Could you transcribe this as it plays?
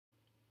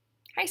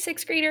Hi,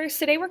 sixth graders.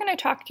 Today we're going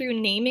to talk through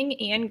naming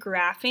and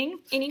graphing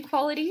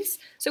inequalities.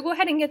 So go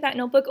ahead and get that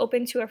notebook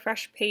open to a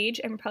fresh page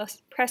and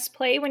press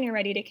play when you're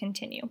ready to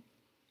continue.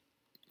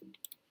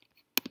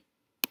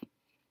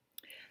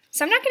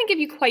 So I'm not going to give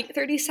you quite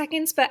 30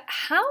 seconds, but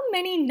how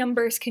many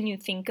numbers can you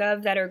think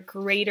of that are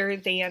greater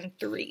than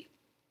 3?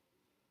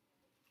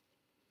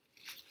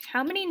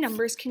 How many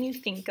numbers can you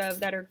think of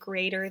that are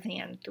greater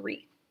than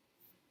 3?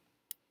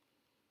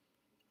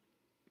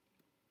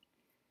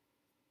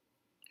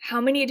 How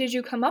many did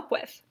you come up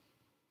with?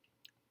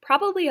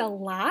 Probably a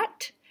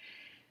lot.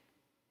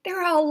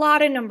 There are a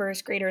lot of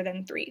numbers greater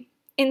than 3.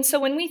 And so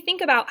when we think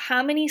about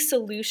how many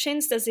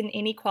solutions does an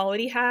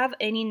inequality have,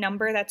 any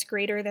number that's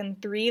greater than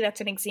 3,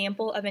 that's an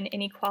example of an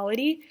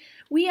inequality,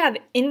 we have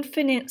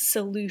infinite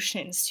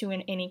solutions to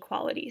an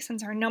inequality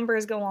since our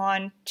numbers go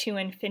on to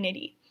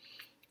infinity.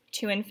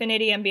 To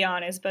infinity and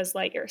beyond, as Buzz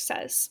Lightyear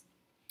says.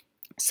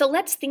 So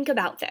let's think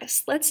about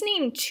this. Let's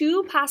name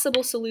 2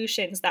 possible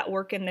solutions that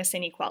work in this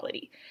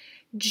inequality.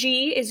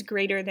 G is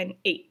greater than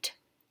 8.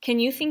 Can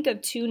you think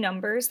of 2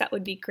 numbers that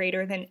would be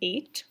greater than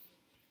 8?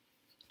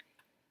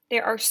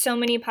 There are so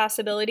many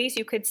possibilities.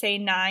 You could say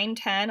 9,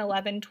 10,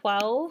 11,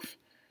 12.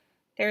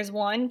 There's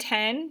 1,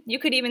 10. You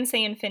could even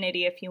say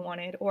infinity if you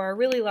wanted, or a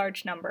really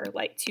large number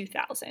like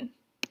 2,000.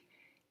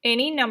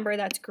 Any number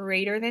that's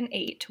greater than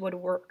 8 would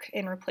work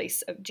in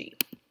place of G.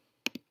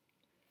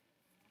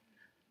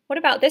 What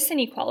about this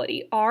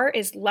inequality? R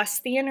is less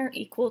than or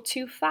equal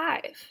to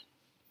 5.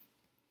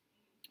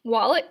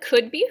 Well, it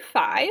could be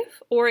 5,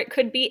 or it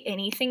could be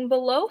anything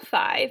below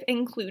 5,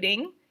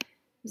 including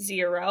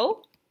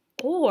 0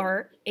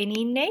 or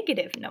any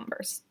negative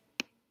numbers.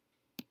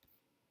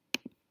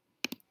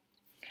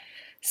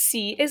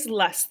 C is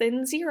less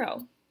than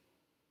 0.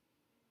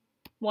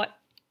 What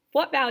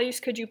values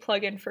could you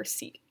plug in for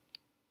C?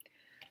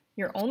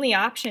 Your only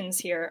options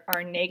here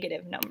are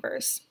negative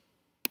numbers,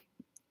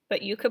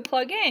 but you could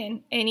plug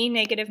in any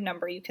negative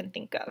number you can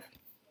think of.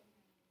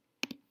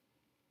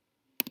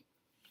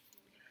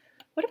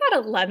 What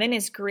about 11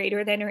 is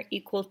greater than or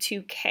equal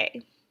to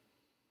K?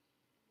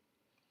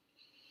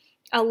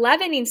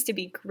 11 needs to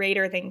be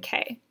greater than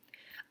K.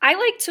 I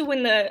like to,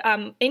 when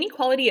the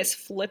inequality is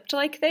flipped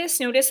like this,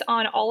 notice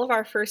on all of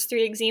our first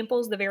 3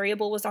 examples, the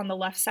variable was on the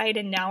left side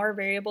and now our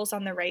variable's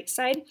on the right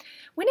side.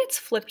 When it's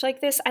flipped like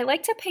this, I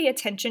like to pay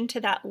attention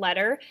to that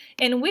letter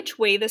and which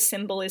way the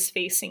symbol is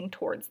facing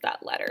towards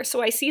that letter.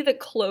 So I see the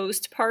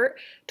closed part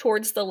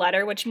towards the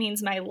letter, which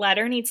means my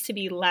letter needs to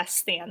be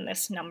less than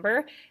this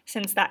number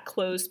since that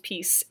closed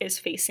piece is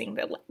facing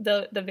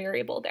the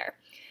variable there.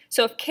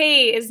 So if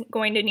K is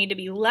going to need to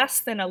be less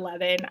than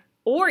 11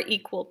 or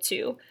equal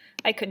to,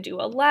 I could do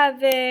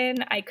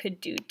 11, I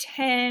could do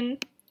 10,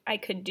 I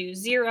could do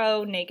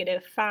 0,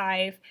 negative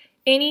 5,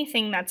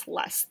 anything that's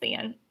less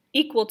than,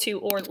 equal to,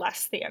 or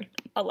less than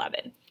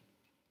 11.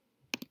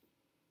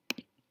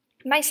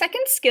 My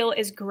second skill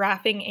is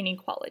graphing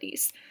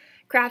inequalities.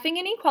 Graphing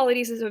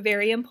inequalities is a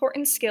very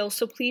important skill,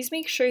 so please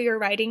make sure you're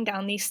writing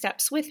down these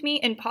steps with me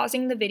and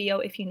pausing the video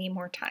if you need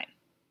more time.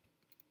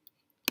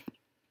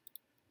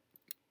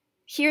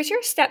 Here's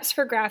your steps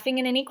for graphing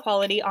an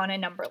inequality on a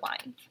number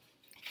line.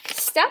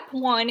 Step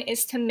 1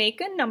 is to make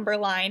a number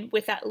line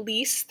with at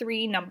least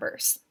 3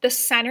 numbers. The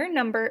center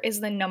number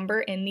is the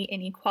number in the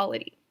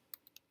inequality.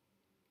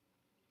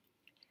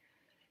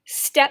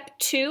 Step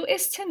 2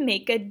 is to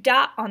make a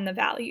dot on the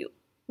value.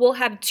 We'll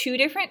have 2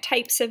 different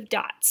types of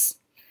dots.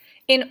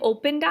 An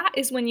open dot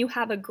is when you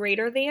have a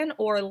greater than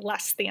or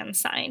less than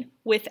sign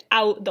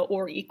without the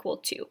or equal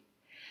to.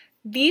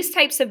 These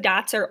types of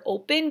dots are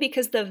open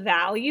because the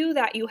value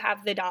that you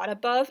have the dot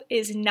above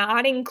is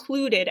not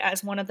included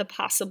as one of the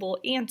possible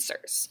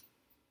answers.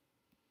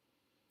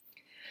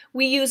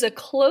 We use a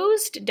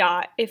closed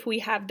dot if we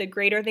have the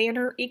greater than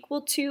or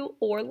equal to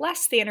or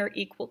less than or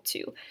equal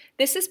to.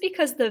 This is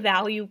because the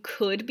value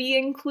could be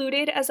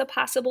included as a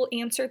possible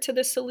answer to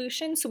the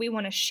solution, so we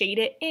want to shade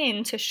it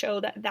in to show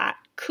that that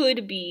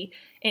could be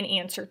an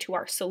answer to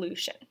our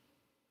solution.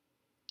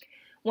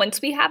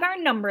 Once we have our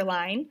number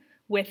line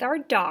with our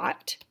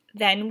dot,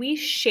 then we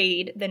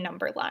shade the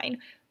number line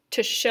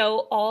to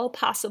show all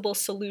possible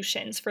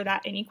solutions for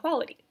that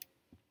inequality.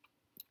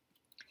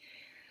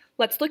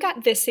 Let's look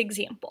at this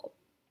example.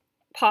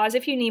 Pause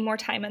if you need more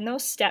time on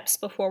those steps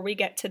before we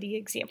get to the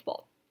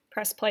example.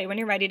 Press play when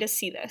you're ready to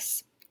see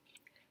this.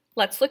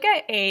 Let's look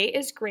at A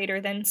is greater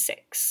than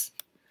 6.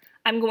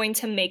 I'm going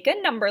to make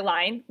a number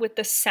line with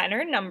the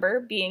center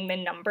number being the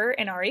number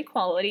in our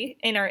inequality,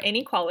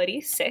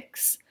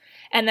 6.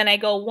 And then I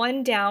go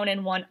 1 down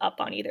and 1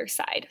 up on either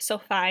side. So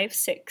 5,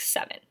 6,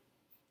 7.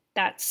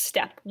 That's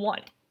step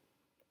 1.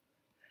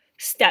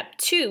 Step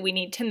 2, we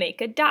need to make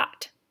a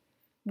dot.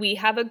 We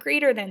have a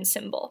greater than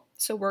symbol,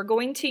 so we're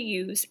going to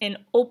use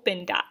an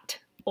open dot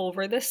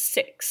over the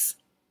 6.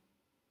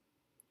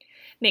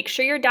 Make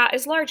sure your dot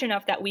is large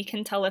enough that we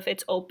can tell if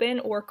it's open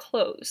or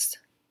closed.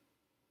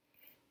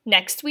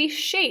 Next, we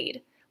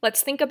shade.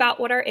 Let's think about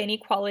what our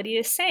inequality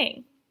is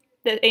saying.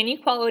 The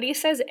inequality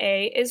says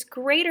A is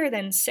greater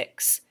than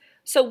 6.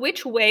 So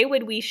which way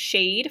would we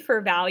shade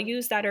for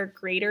values that are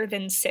greater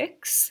than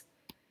 6?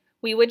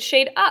 We would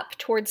shade up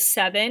towards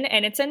 7,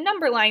 and it's a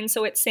number line,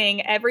 so it's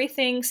saying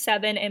everything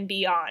 7 and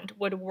beyond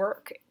would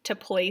work to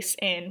place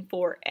in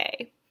for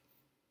A.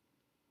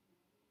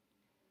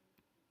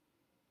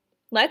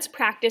 Let's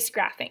practice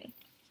graphing.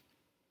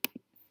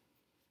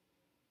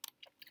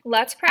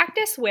 Let's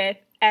practice with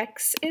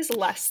x is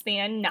less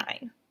than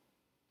 9.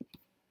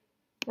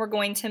 We're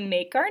going to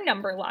make our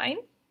number line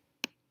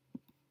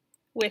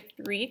with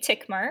 3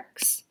 tick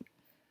marks.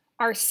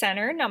 Our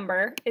center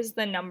number is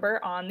the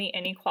number on the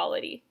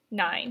inequality,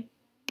 9.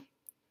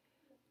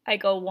 I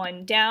go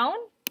 1 down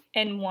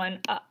and 1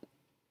 up.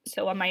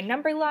 So my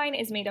number line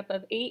is made up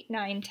of 8,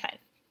 9, 10.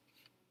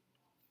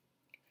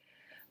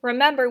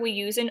 Remember, we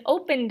use an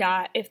open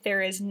dot if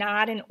there is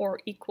not an or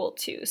equal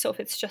to. So if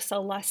it's just a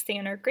less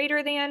than or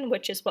greater than,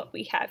 which is what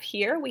we have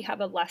here, we have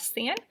a less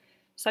than.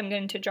 So I'm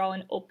going to draw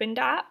an open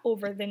dot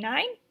over the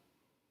 9.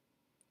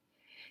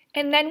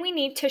 And then we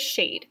need to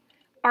shade.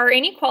 Our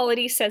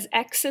inequality says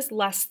x is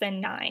less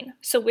than 9.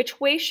 So which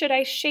way should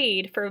I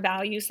shade for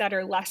values that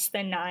are less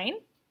than 9?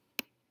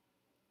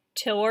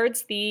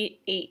 Towards the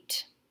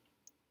 8.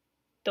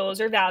 Those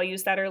are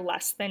values that are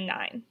less than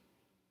 9.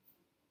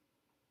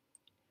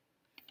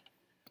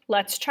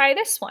 Let's try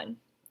this one.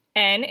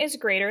 N is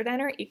greater than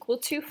or equal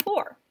to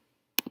 4.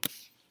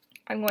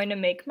 I'm going to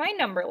make my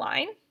number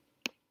line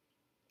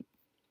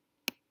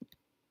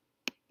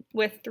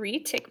with 3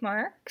 tick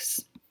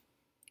marks,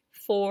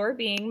 4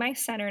 being my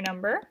center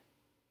number,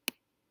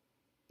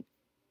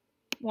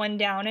 1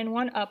 down and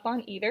 1 up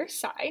on either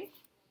side.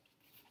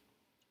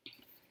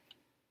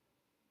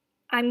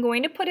 I'm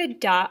going to put a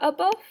dot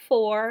above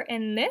 4,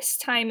 and this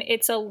time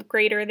it's a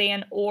greater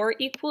than or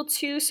equal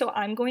to, so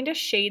I'm going to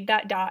shade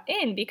that dot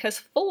in because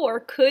 4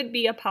 could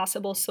be a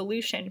possible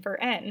solution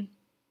for n.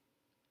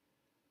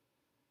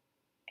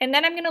 And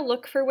then I'm going to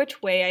look for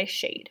which way I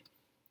shade.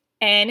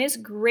 N is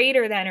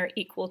greater than or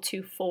equal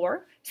to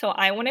 4, so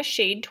I want to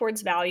shade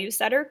towards values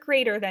that are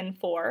greater than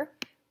 4,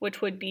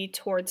 which would be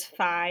towards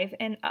 5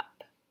 and up.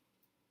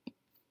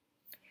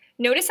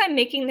 Notice I'm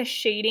making the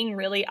shading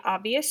really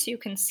obvious so you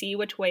can see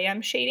which way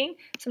I'm shading.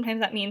 Sometimes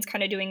that means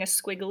kind of doing a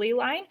squiggly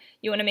line.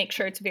 You want to make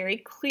sure it's very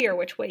clear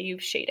which way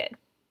you've shaded.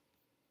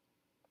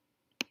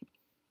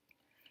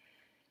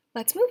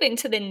 Let's move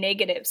into the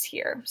negatives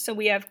here. So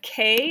we have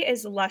k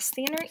is less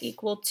than or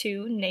equal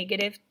to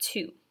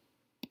 -2.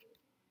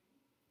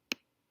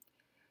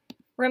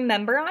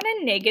 Remember, on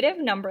a negative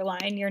number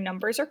line, your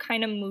numbers are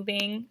kind of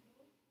moving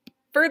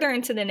further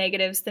into the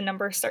negatives. The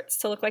number starts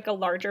to look like a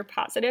larger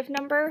positive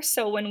number.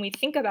 So when we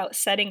think about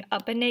setting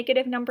up a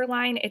negative number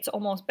line, it's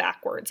almost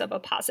backwards of a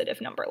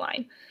positive number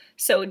line.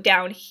 So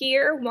down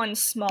here, one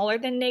smaller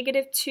than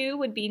 -2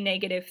 would be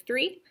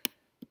 -3,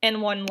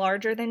 and one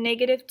larger than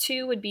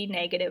 -2 would be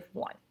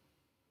 -1.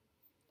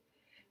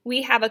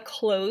 We have a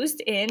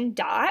closed in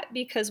dot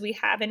because we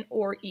have an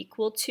or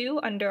equal to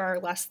under our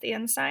less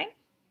than sign.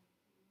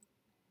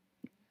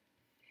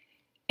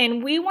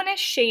 And we want to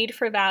shade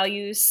for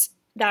values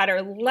that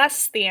are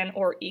less than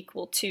or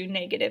equal to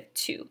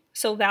 -2.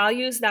 So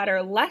values that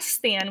are less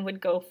than would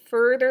go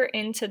further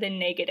into the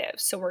negative.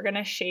 So we're going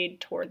to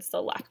shade towards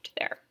the left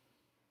there.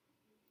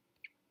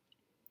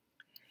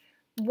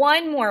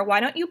 One more. Why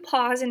don't you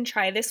pause and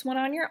try this one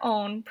on your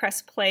own?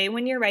 Press play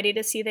when you're ready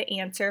to see the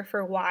answer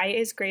for y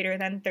is greater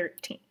than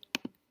 13.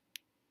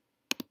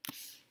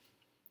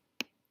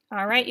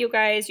 All right, you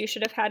guys, you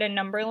should have had a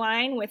number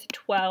line with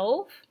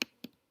 12,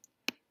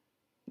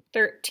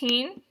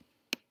 13,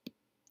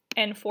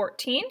 and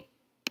 14.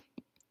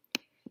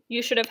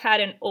 You should have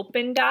had an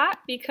open dot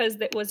because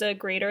that was a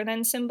greater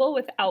than symbol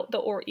without the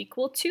or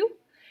equal to.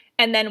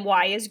 And then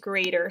y is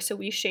greater, so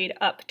we shade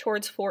up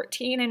towards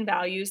 14 and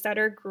values that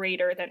are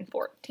greater than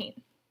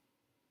 14.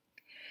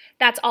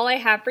 That's all I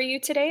have for you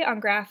today on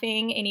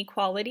graphing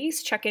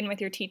inequalities. Check in with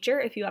your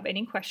teacher if you have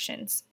any questions.